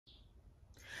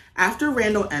After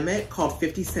Randall Emmett called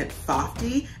 50 Cent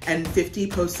 "Fofty" and 50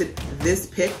 posted this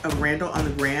pic of Randall on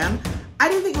the gram, I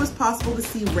didn't think it was possible to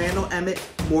see Randall Emmett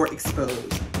more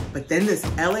exposed. But then this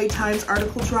LA Times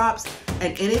article drops,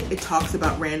 and in it talks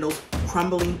about Randall's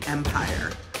crumbling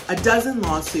empire. A dozen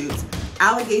lawsuits,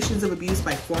 allegations of abuse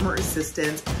by former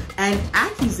assistants, and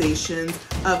accusations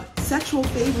of sexual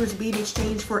favors being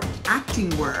exchanged for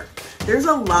acting work. There's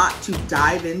a lot to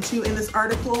dive into in this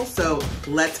article, so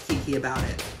let's kiki about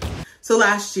it. So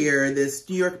last year, this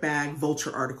New York Mag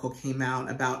Vulture article came out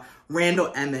about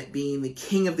Randall Emmett being the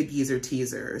king of the geezer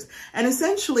teasers. And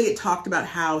essentially it talked about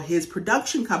how his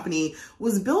production company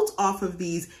was built off of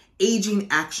these aging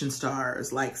action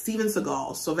stars like Steven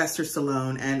Seagal, Sylvester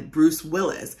Stallone, and Bruce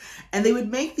Willis. And they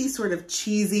would make these sort of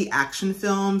cheesy action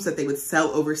films that they would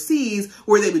sell overseas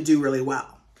where they would do really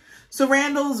well. So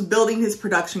Randall's building his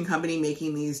production company,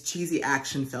 making these cheesy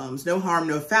action films. No harm,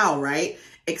 no foul, right?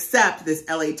 Except this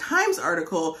LA Times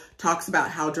article talks about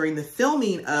how during the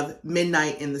filming of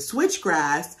Midnight in the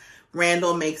Switchgrass,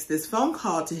 Randall makes this phone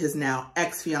call to his now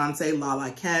ex-fiancée,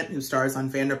 Lala Kent, who stars on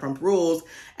Vanderpump Rules,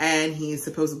 and he's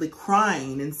supposedly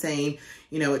crying and saying,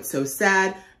 you know, it's so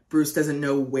sad, Bruce doesn't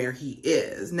know where he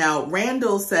is. Now,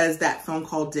 Randall says that phone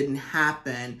call didn't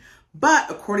happen, but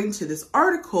according to this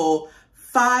article,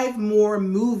 5 more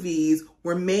movies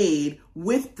were made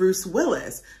with Bruce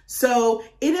Willis. So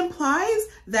it implies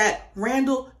that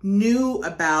Randall knew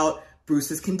about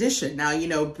Bruce's condition. Now, you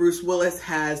know, Bruce Willis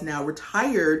has now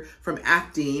retired from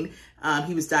acting.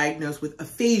 He was diagnosed with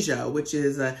aphasia, which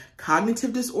is a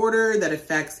cognitive disorder that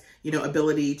affects, you know,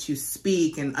 ability to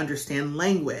speak and understand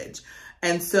language.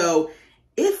 And so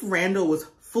if Randall was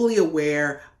fully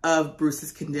aware of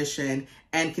Bruce's condition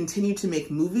and continued to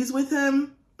make movies with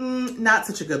him, not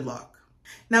such a good look.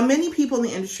 Now, many people in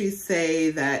the industry say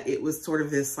that it was sort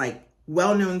of this like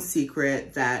well-known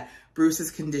secret that Bruce's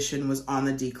condition was on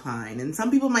the decline. And some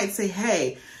people might say,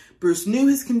 hey, Bruce knew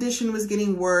his condition was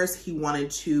getting worse. He wanted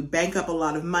to bank up a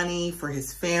lot of money for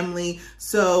his family.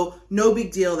 So no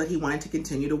big deal that he wanted to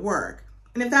continue to work.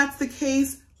 And if that's the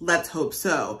case, let's hope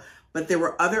so. But there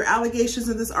were other allegations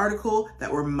in this article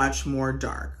that were much more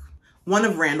dark. One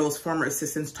of Randall's former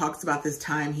assistants talks about this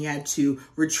time he had to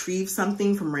retrieve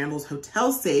something from Randall's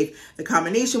hotel safe. The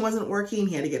combination wasn't working.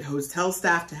 He had to get hotel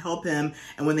staff to help him.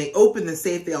 And when they opened the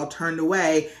safe, they all turned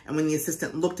away. And when the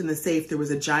assistant looked in the safe, there was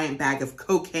a giant bag of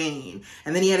cocaine.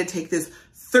 And then he had to take this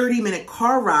 30-minute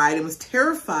car ride and was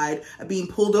terrified of being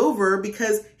pulled over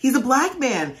because he's a black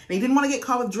man and he didn't want to get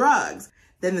caught with drugs.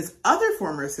 Then this other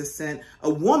former assistant, a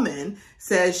woman,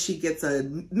 says she gets a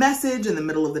message in the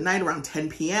middle of the night around 10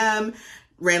 p.m.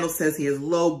 Randall says he has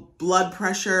low blood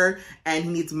pressure and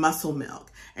he needs muscle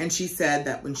milk. And she said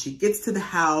that when she gets to the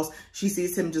house, she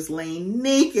sees him just laying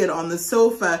naked on the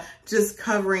sofa, just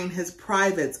covering his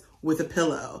privates with a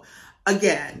pillow.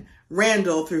 Again,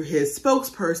 Randall, through his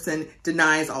spokesperson,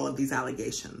 denies all of these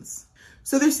allegations.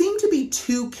 So there seem to be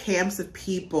 2 camps of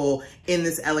people in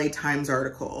this LA Times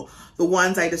article. The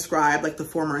ones I described, like the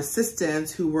former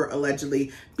assistants who were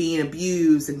allegedly being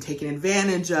abused and taken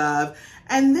advantage of.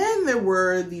 And then there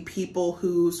were the people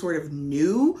who sort of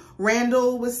knew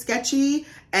Randall was sketchy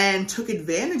and took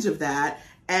advantage of that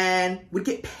and would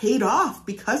get paid off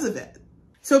because of it.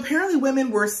 So apparently women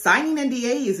were signing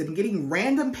NDAs and getting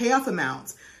random payoff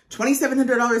amounts,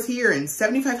 $2,700 here and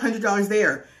 $7,500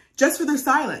 there, just for their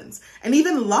silence. And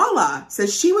even Lala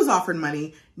says she was offered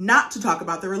money not to talk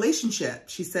about the relationship.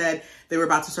 She said they were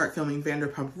about to start filming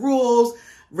Vanderpump Rules.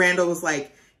 Randall was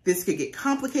like, this could get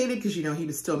complicated because, you know, he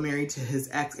was still married to his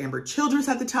ex, Amber Childress,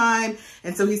 at the time.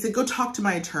 And so he said, go talk to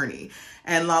my attorney.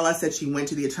 And Lala said she went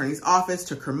to the attorney's office,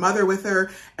 took her mother with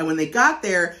her. And when they got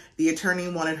there, the attorney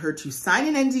wanted her to sign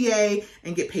an NDA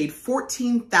and get paid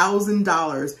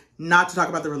 $14,000 not to talk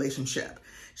about the relationship.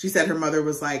 She said her mother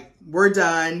was like, we're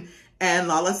done. And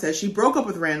Lala says she broke up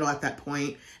with Randall at that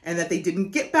point and that they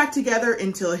didn't get back together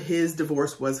until his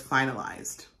divorce was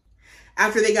finalized.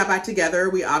 After they got back together,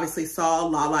 we obviously saw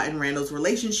Lala and Randall's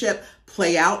relationship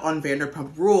play out on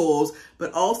Vanderpump Rules,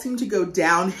 but all seemed to go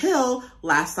downhill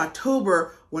last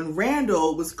October when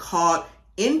Randall was caught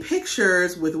in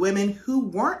pictures with women who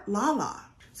weren't Lala.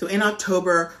 So in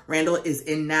October, Randall is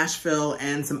in Nashville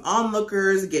and some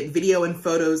onlookers get video and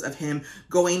photos of him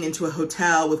going into a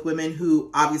hotel with women who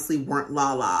obviously weren't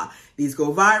Lala. These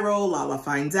go viral, Lala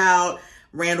finds out.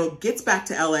 Randall gets back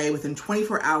to LA within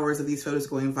 24 hours of these photos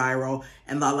going viral,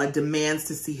 and Lala demands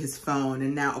to see his phone.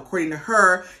 And now, according to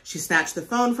her, she snatched the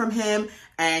phone from him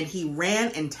and he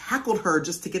ran and tackled her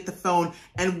just to get the phone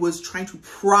and was trying to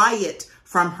pry it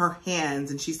from her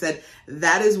hands. And she said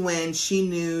that is when she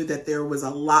knew that there was a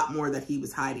lot more that he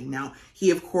was hiding. Now, He,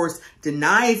 of course,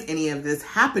 denies any of this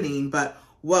happening, but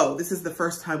whoa, this is the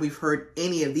first time we've heard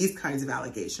any of these kinds of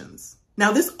allegations.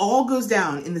 Now, this all goes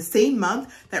down in the same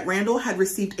month that Randall had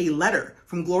received a letter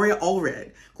from Gloria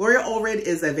Allred. Gloria Allred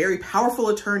is a very powerful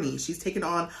attorney. She's taken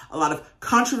on a lot of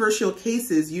controversial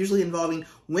cases, usually involving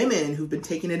women who've been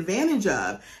taken advantage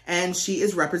of. And she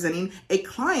is representing a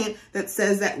client that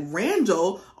says that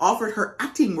Randall offered her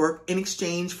acting work in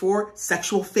exchange for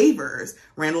sexual favors.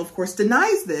 Randall, of course,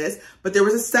 denies this, but there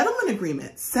was a settlement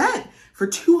agreement sent for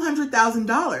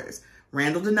 $200,000.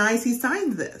 Randall denies he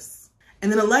signed this.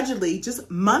 And then allegedly,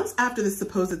 just months after the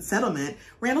supposed settlement,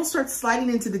 Randall starts sliding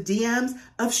into the DMs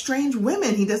of strange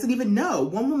women he doesn't even know.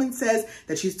 One woman says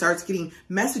that she starts getting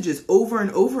messages over and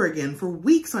over again for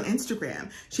weeks on Instagram.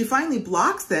 She finally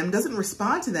blocks them, doesn't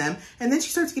respond to them, and then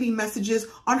she starts getting messages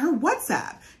on her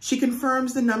WhatsApp. She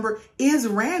confirms the number is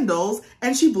Randall's,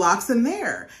 and she blocks him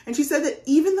there. And she said that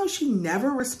even though she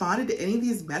never responded to any of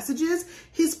these messages,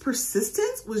 his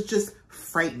persistence was just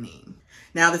frightening.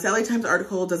 Now, this LA Times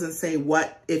article doesn't say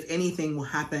what, if anything, will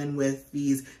happen with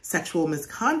these sexual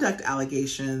misconduct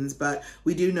allegations, but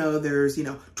we do know there's,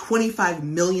 $25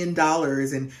 million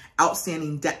in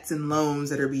outstanding debts and loans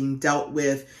that are being dealt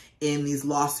with in these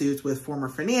lawsuits with former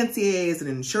financiers and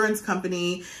an insurance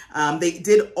company. They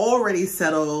did already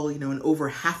settle, an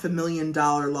over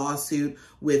 $500,000 lawsuit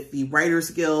with the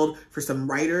Writers Guild for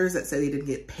some writers that said they didn't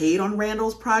get paid on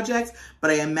Randall's projects,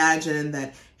 but I imagine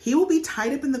that he will be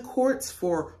tied up in the courts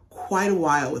for quite a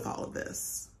while with all of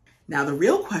this. Now, the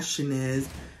real question is,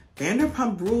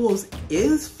 Vanderpump Rules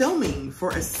is filming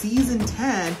for a season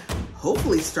 10,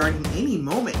 hopefully starting any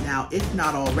moment now, if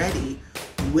not already.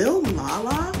 Will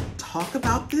Lala talk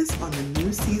about this on the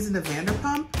new season of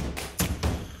Vanderpump?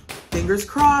 Fingers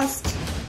crossed.